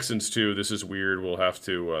Texans, too, this is weird. We'll have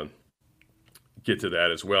to get to that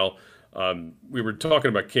as well. We were talking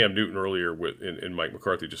about Cam Newton earlier in Mike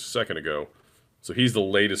McCarthy just a second ago. So he's the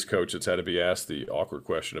latest coach that's had to be asked the awkward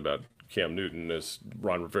question about Cam Newton, as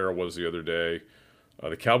Ron Rivera was the other day.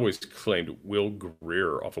 The Cowboys claimed Will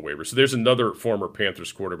Grier off a waiver. So there's another former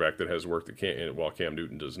Panthers quarterback that has worked while Cam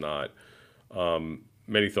Newton does not.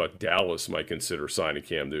 Many thought Dallas might consider signing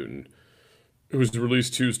Cam Newton. It was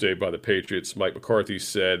released Tuesday by the Patriots. Mike McCarthy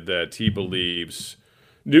said that he believes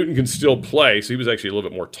Newton can still play. So he was actually a little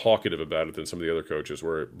bit more talkative about it than some of the other coaches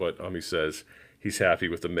were. But he says he's happy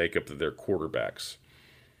with the makeup of their quarterbacks.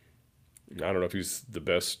 I don't know if he's the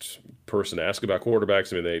best person to ask about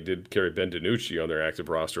quarterbacks. I mean, they did carry Ben DiNucci on their active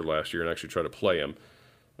roster last year and actually try to play him,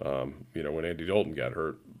 when Andy Dalton got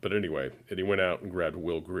hurt. But anyway, and he went out and grabbed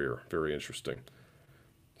Will Grier. Very interesting.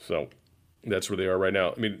 So that's where they are right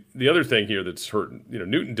now. I mean, the other thing here that's hurting,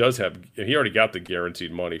 Newton does have, and he already got the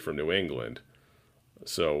guaranteed money from New England.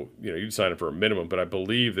 So, you'd sign him for a minimum, but I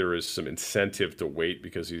believe there is some incentive to wait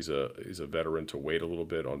because he's a veteran, to wait a little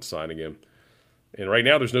bit on signing him. And right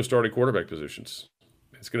now, there's no starting quarterback positions.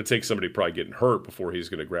 It's going to take somebody probably getting hurt before he's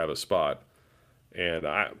going to grab a spot. And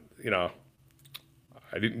I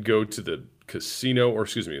didn't go to the casino, I don't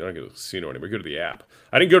go to the casino anymore. I go to the app.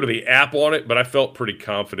 I didn't go to the app on it, but I felt pretty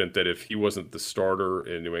confident that if he wasn't the starter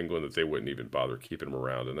in New England, that they wouldn't even bother keeping him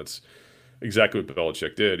around. And that's exactly what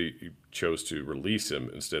Belichick did. He chose to release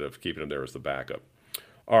him instead of keeping him there as the backup.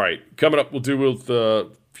 All right, coming up, we'll do with a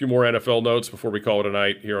few more NFL notes before we call it a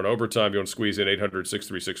night here on Overtime. You want to squeeze in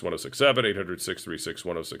 800-636-1067,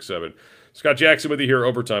 800-636-1067. Scott Jackson with you here,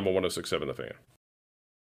 Overtime on 106.7 The Fan.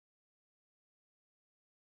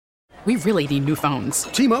 We really need new phones.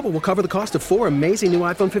 T-Mobile will cover the cost of 4 amazing new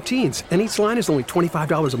iPhone 15s, and each line is only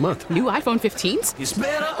 $25 a month. New iPhone 15s? It's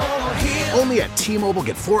better over here. Only at T-Mobile,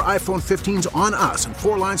 get 4 iPhone 15s on us and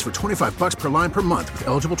 4 lines for $25 per line per month with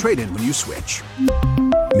eligible trade-in when you switch.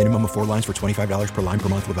 Minimum of 4 lines for $25 per line per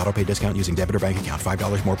month with autopay discount using debit or bank account.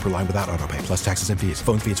 $5 more per line without autopay, plus taxes and fees.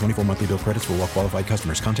 Phone fee at 24 monthly bill credits for well-qualified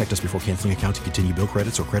customers. Contact us before canceling account to continue bill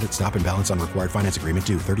credits or credit stop and balance on required finance agreement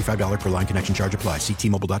due. $35 per line connection charge applies. See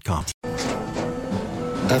T-Mobile.com.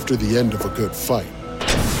 After the end of a good fight,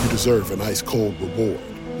 you deserve an ice-cold reward.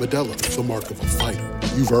 Modelo is the mark of a fighter.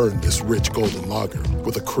 You've earned this rich golden lager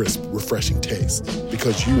with a crisp, refreshing taste.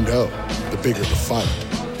 Because you know, the bigger the fight,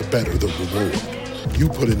 the better the reward. You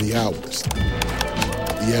put in the hours,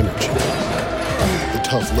 the energy, the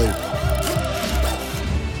tough labor.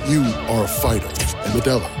 You are a fighter, and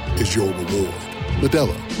Modelo is your reward.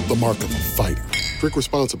 Modelo, the mark of a fighter. Drink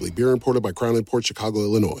responsibly. Beer imported by Crown Imports, Chicago,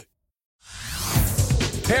 Illinois.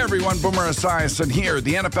 Hey everyone, Boomer Esiason here.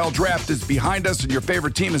 The NFL Draft is behind us and your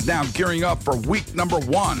favorite team is now gearing up for week number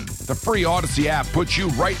 1. The free Odyssey app puts you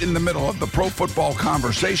right in the middle of the pro football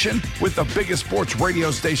conversation with the biggest sports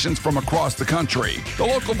radio stations from across the country. The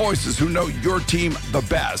local voices who know your team the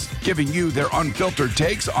best, giving you their unfiltered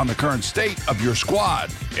takes on the current state of your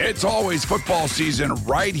squad. It's always football season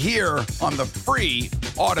right here on the free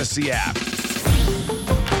Odyssey app.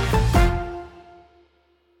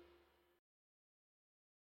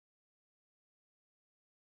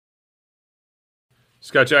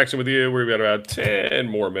 Scott Jackson with you. We've got about 10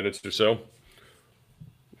 more minutes or so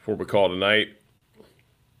before we call tonight.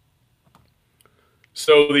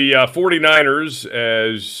 So the 49ers,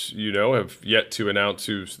 as you know, have yet to announce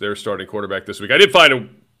who's their starting quarterback this week. I did find it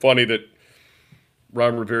funny that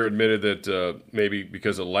Ron Rivera admitted that maybe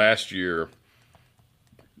because of last year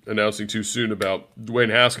announcing too soon about Dwayne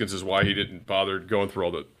Haskins is why he didn't bother going through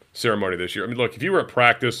all the ceremony this year. I mean, look, if you were at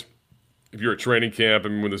practice, if you were at training camp,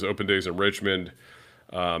 when there's open days in Richmond,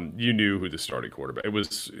 you knew who the starting quarterback.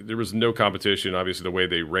 There was no competition. Obviously, the way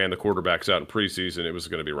they ran the quarterbacks out in preseason, it was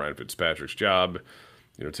going to be Ryan Fitzpatrick's job.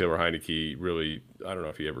 Taylor Heinicke really, I don't know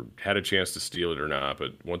if he ever had a chance to steal it or not,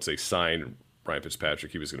 but once they signed Ryan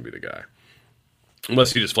Fitzpatrick, he was going to be the guy.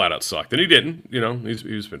 Unless he just flat out sucked, and he didn't.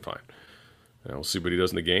 He's been fine. We'll see what he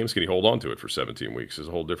does in the games. Can he hold on to it for 17 weeks? Is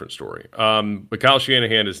a whole different story. But Kyle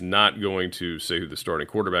Shanahan is not going to say who the starting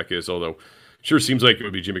quarterback is, although sure seems like it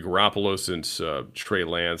would be Jimmy Garoppolo since Trey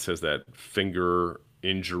Lance has that finger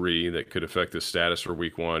injury that could affect his status for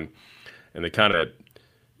week 1. And they kind of,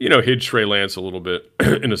 hid Trey Lance a little bit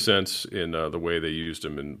in a sense in the way they used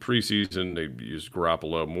him in preseason. They used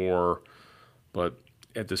Garoppolo more. But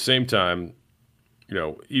at the same time,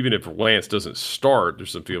 even if Lance doesn't start,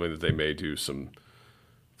 there's some feeling that they may do some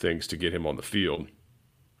things to get him on the field.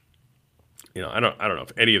 I don't know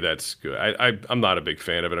if any of that's good. I'm not a big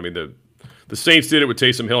fan of it. I mean, the Saints did it with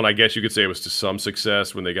Taysom Hill, and I guess you could say it was to some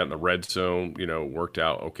success when they got in the red zone. Worked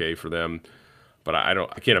out okay for them. But I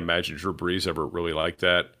can't imagine Drew Brees ever really liked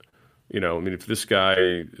that. If this guy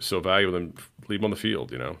is so valuable, then leave him on the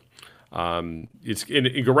field.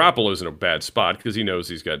 Garoppolo is in a bad spot because he knows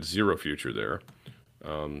he's got zero future there.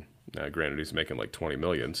 Now, granted, he's making like $20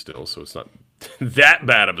 million still, so it's not that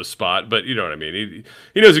bad of a spot. But you know what I mean.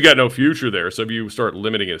 He knows he got no future there. So if you start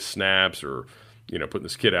limiting his snaps or putting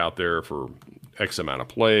this kid out there for X amount of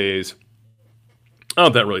plays, I don't know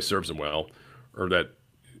if that really serves him well, or that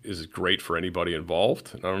is great for anybody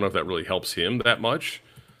involved. I don't know if that really helps him that much.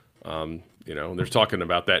 They're talking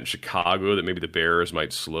about that in Chicago, that maybe the Bears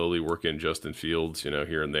might slowly work in Justin Fields,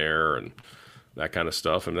 here and there, and that kind of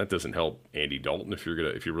stuff. And that doesn't help Andy Dalton if you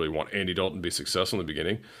really want Andy Dalton to be successful in the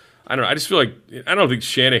beginning. I don't know. I just feel like I don't think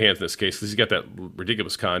Shanahan's in this case because he's got that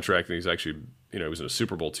ridiculous contract and he's actually, he was in a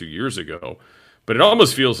Super Bowl 2 years ago. But it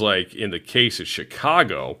almost feels like in the case of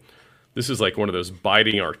Chicago, this is like one of those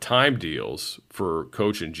biding our time deals for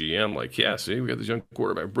coach and GM. Like, yeah, see, we got this young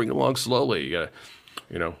quarterback, bring him along slowly. You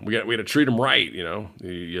gotta, we got to treat him right.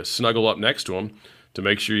 You snuggle up next to him to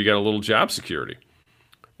make sure you got a little job security.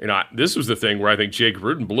 This was the thing where I think Jake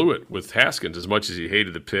Gruden blew it with Haskins as much as he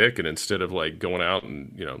hated the pick, and instead of like going out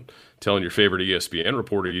and telling your favorite ESPN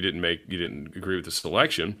reporter you didn't agree with the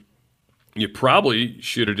selection, you probably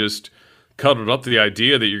should have just cuddled up to the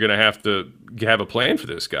idea that you're going to have a plan for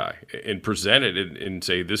this guy and present it and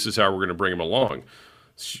say this is how we're going to bring him along.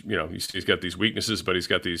 He's got these weaknesses, but he's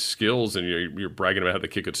got these skills, and you're bragging about how the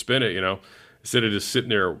kid could spin it. Instead of just sitting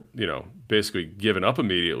there, basically giving up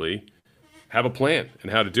immediately. Have a plan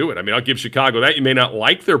and how to do it. I mean, I'll give Chicago that. You may not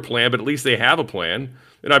like their plan, but at least they have a plan.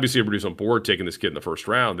 And obviously everybody's on board taking this kid in the first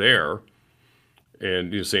round there.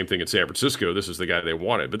 And same thing in San Francisco. This is the guy they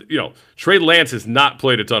wanted. But, Trey Lance has not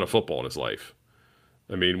played a ton of football in his life.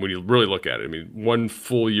 I mean, when you really look at it, one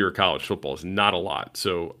full year of college football is not a lot.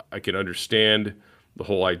 So I can understand the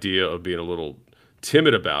whole idea of being a little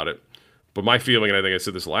timid about it. But my feeling, and I think I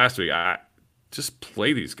said this last week, just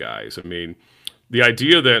play these guys. I mean, the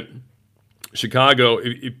idea that Chicago,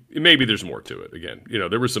 maybe there's more to it. Again,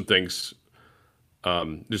 there were some things.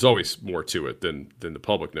 There's always more to it than the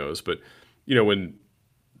public knows. But when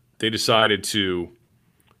they decided to,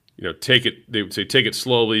 take it, they would say take it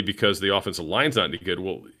slowly because the offensive line's not any good.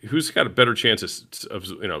 Well, who's got a better chance of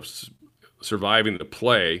surviving the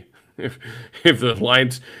play if the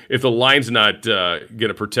line's not going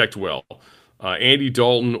to protect well? Andy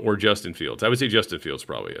Dalton or Justin Fields? I would say Justin Fields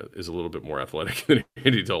probably is a little bit more athletic than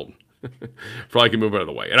Andy Dalton. Probably can move out of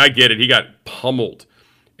the way. And I get it. He got pummeled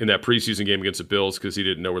in that preseason game against the Bills because he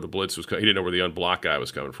didn't know where the blitz was coming. He didn't know where the unblocked guy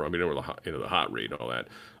was coming from. He didn't know where the hot read and all that.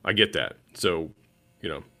 I get that. So,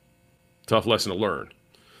 tough lesson to learn.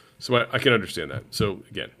 So I can understand that. So,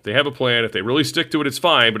 again, they have a plan. If they really stick to it, it's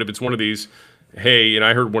fine. But if it's one of these, hey, and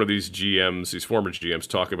I heard one of these GMs, these former GMs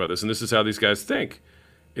talk about this, and this is how these guys think.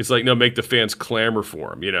 It's like, no, make the fans clamor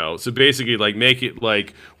for him, So basically, like, make it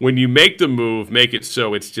like when you make the move, make it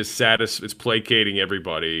so it's just it's placating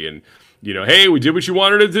everybody. And, hey, we did what you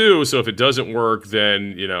wanted to do. So if it doesn't work,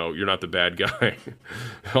 then, you're not the bad guy.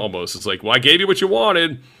 Almost. It's like, well, I gave you what you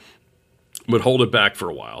wanted, but hold it back for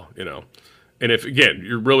a while, And if, again,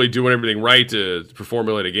 you're really doing everything right to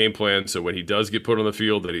formulate a game plan, so when he does get put on the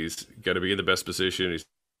field, that he's got to be in the best position, he's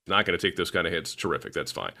not going to take those kind of hits, terrific,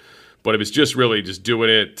 that's fine. But if it's just really just doing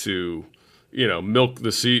it to,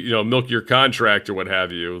 milk your contract or what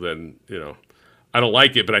have you, then, I don't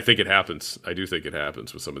like it, but I think it happens. I do think it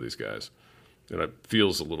happens with some of these guys. And it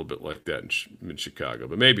feels a little bit like that in Chicago.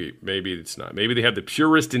 But maybe it's not. Maybe they have the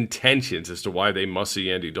purest intentions as to why they must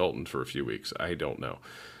see Andy Dalton for a few weeks. I don't know.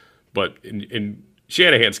 But in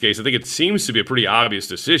Shanahan's case, I think it seems to be a pretty obvious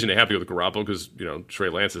decision. They have to go with Garoppolo because, Trey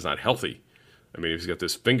Lance is not healthy. I mean, if he's got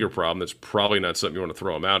this finger problem, that's probably not something you want to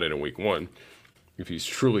throw him out in week one. If he's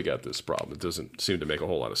truly got this problem, it doesn't seem to make a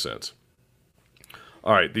whole lot of sense.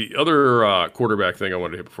 All right, the other quarterback thing I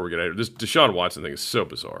wanted to hit before we get out of this Deshaun Watson thing is so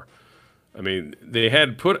bizarre. I mean, they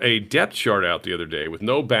had put a depth chart out the other day with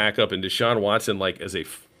no backup, and Deshaun Watson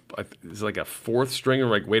it's like a fourth stringer,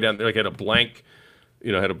 like way down there, like had a blank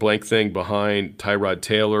thing behind Tyrod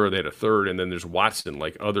Taylor. They had a third, and then there's Watson,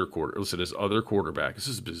 listed as other quarterback. This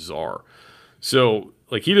is bizarre. So,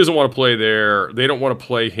 he doesn't want to play there. They don't want to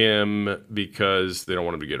play him because they don't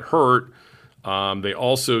want him to get hurt. They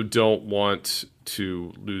also don't want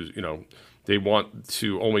to lose, they want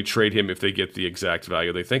to only trade him if they get the exact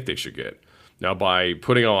value they think they should get. Now, by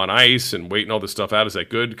putting him on ice and waiting all this stuff out, is that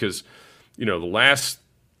good? Because, the last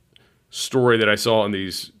story that I saw in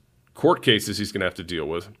these court cases he's going to have to deal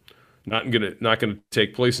with, not going to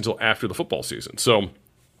take place until after the football season. So,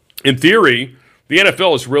 in theory, the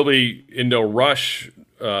NFL is really in no rush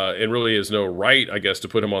and really has no right, I guess, to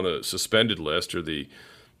put him on the suspended list or the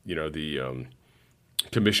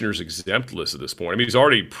commissioner's exempt list at this point. I mean, he's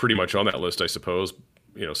already pretty much on that list, I suppose,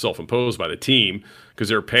 self-imposed by the team because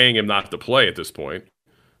they're paying him not to play at this point.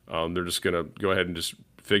 They're just going to go ahead and just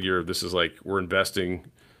figure this is like we're investing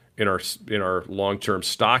in our long-term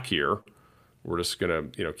stock here. We're just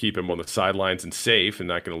going to keep him on the sidelines and safe and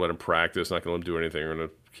not going to let him practice, not going to let him do anything. We're going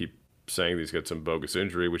to keep saying he's got some bogus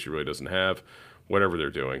injury, which he really doesn't have, whatever they're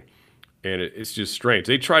doing. And it's just strange.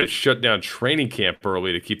 They try to shut down training camp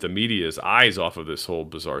early to keep the media's eyes off of this whole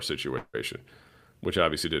bizarre situation, which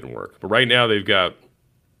obviously didn't work. But right now they've got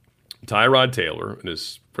Tyrod Taylor, and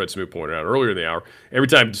as Fred Smoot pointed out earlier in the hour, every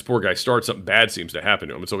time this poor guy starts, something bad seems to happen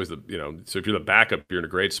to him. It's always so if you're the backup, you're in a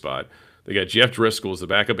great spot. They got Jeff Driscoll as the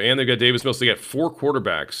backup, and they got Davis Mills. They got 4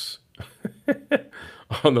 quarterbacks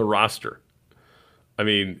on the roster. I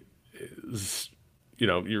mean,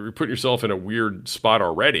 you're putting yourself in a weird spot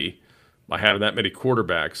already by having that many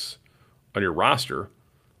quarterbacks on your roster.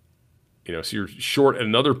 So you're short at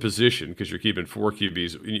another position because you're keeping 4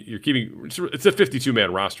 QBs. It's a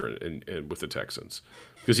 52-man roster in with the Texans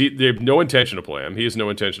because they have no intention of playing him. He has no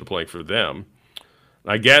intention of playing for them.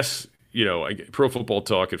 I guess, Pro Football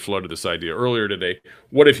Talk had floated this idea earlier today.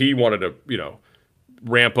 What if he wanted to,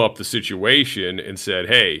 ramp up the situation and said,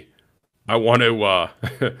 "Hey, I want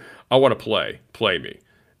to play me,"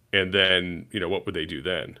 and then what would they do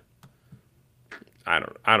then? I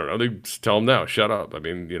don't know. They just tell him no, shut up. I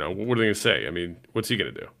mean, what are they going to say? I mean, what's he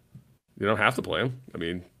going to do? You don't have to play him. I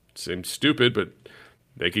mean, it seems stupid, but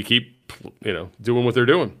they could keep, doing what they're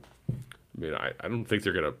doing. I mean, I don't think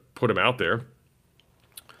they're going to put him out there.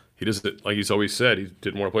 He doesn't, like he's always said, he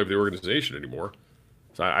didn't want to play for the organization anymore.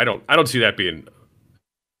 So I don't see that being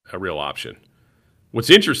a real option.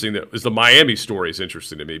 What's interesting, though, is the Miami story is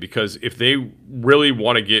interesting to me because if they really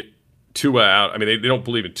want to get Tua out, I mean, they don't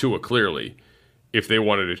believe in Tua clearly. If they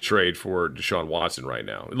wanted to trade for Deshaun Watson right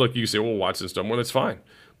now. Look, you say, well, Watson's done well, that's fine.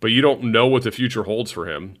 But you don't know what the future holds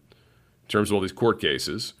for him in terms of all these court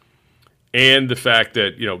cases. And the fact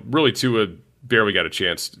that, really Tua barely got a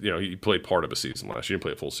chance. He played part of a season last year. He didn't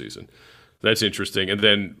play a full season. That's interesting. And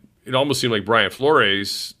then it almost seemed like Brian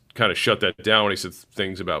Flores kind of shut that down when he said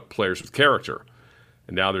things about players with character.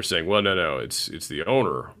 And now they're saying, well, no, it's the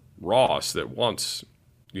owner, Ross, that wants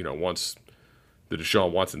the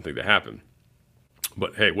Deshaun Watson thing to happen.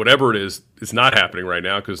 But, hey, whatever it is, it's not happening right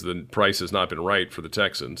now because the price has not been right for the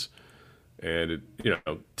Texans. And,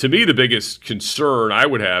 to me, the biggest concern I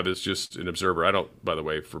would have is just an observer. By the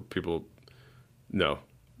way, for people, no.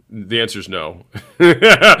 The answer is no.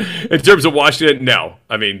 In terms of Washington, no.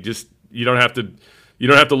 I mean, just you don't have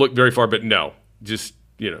to look very far, but no. Just,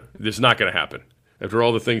 it's not going to happen. After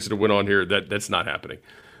all the things that went on here, that's not happening.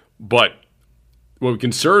 But what would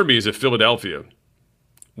concern me is if Philadelphia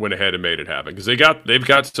went ahead and made it happen because they've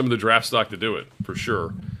got some of the draft stock to do it for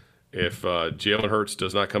sure. If Jalen Hurts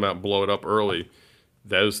does not come out and blow it up early,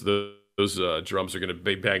 those drums are going to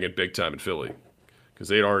be banging big time in Philly because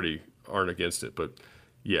they already aren't against it. But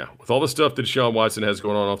yeah, with all the stuff that Deshaun Watson has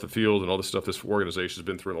going on off the field and all the stuff this organization has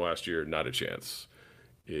been through in the last year, not a chance.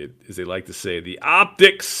 As they like to say, the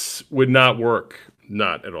optics would not work,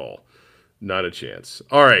 not at all, not a chance.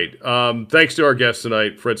 All right, thanks to our guests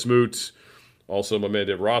tonight, Fred Smoot. Also, my man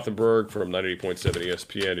Dave Rothenberg from 98.7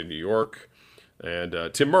 ESPN in New York.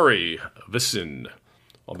 And Tim Murray, Visson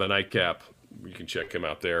on the Nightcap. You can check him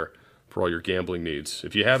out there for all your gambling needs.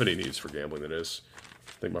 If you have any needs for gambling, that is.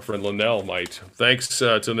 I think my friend Linnell might. Thanks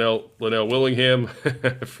to Linnell Willingham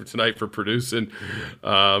for tonight for producing.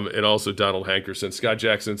 And also Donald Hankerson. Scott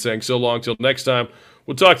Jackson saying so long till next time.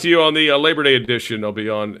 We'll talk to you on the Labor Day edition. I'll be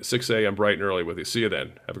on 6 a.m. bright and early with you. See you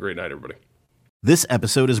then. Have a great night, everybody. This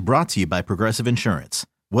episode is brought to you by Progressive Insurance.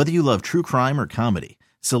 Whether you love true crime or comedy,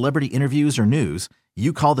 celebrity interviews or news,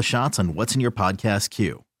 you call the shots on what's in your podcast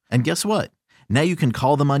queue. And guess what? Now you can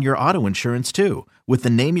call them on your auto insurance too with the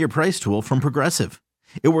Name Your Price tool from Progressive.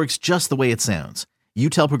 It works just the way it sounds. You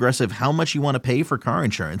tell Progressive how much you want to pay for car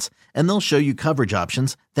insurance, and they'll show you coverage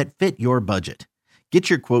options that fit your budget. Get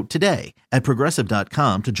your quote today at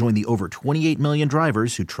Progressive.com to join the over 28 million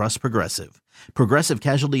drivers who trust Progressive. Progressive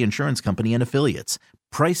Casualty Insurance Company and Affiliates.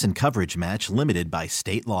 Price and coverage match limited by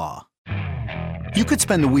state law. You could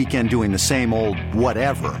spend the weekend doing the same old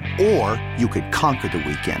whatever, or you could conquer the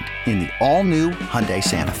weekend in the all-new Hyundai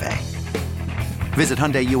Santa Fe. Visit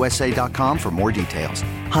HyundaiUSA.com for more details.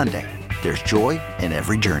 Hyundai, there's joy in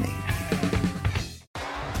every journey.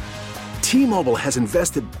 T-Mobile has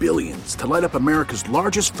invested billions to light up America's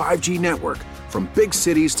largest 5G network, from big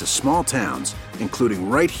cities to small towns, including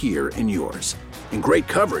right here in yours. And great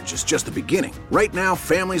coverage is just the beginning. Right now,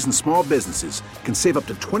 families and small businesses can save up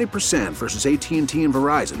to 20% versus AT&T and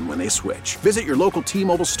Verizon when they switch. Visit your local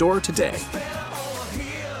T-Mobile store today.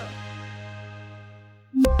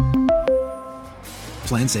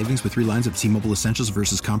 Plan savings with 3 lines of T-Mobile Essentials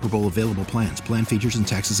versus comparable available plans. Plan features and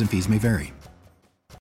taxes and fees may vary.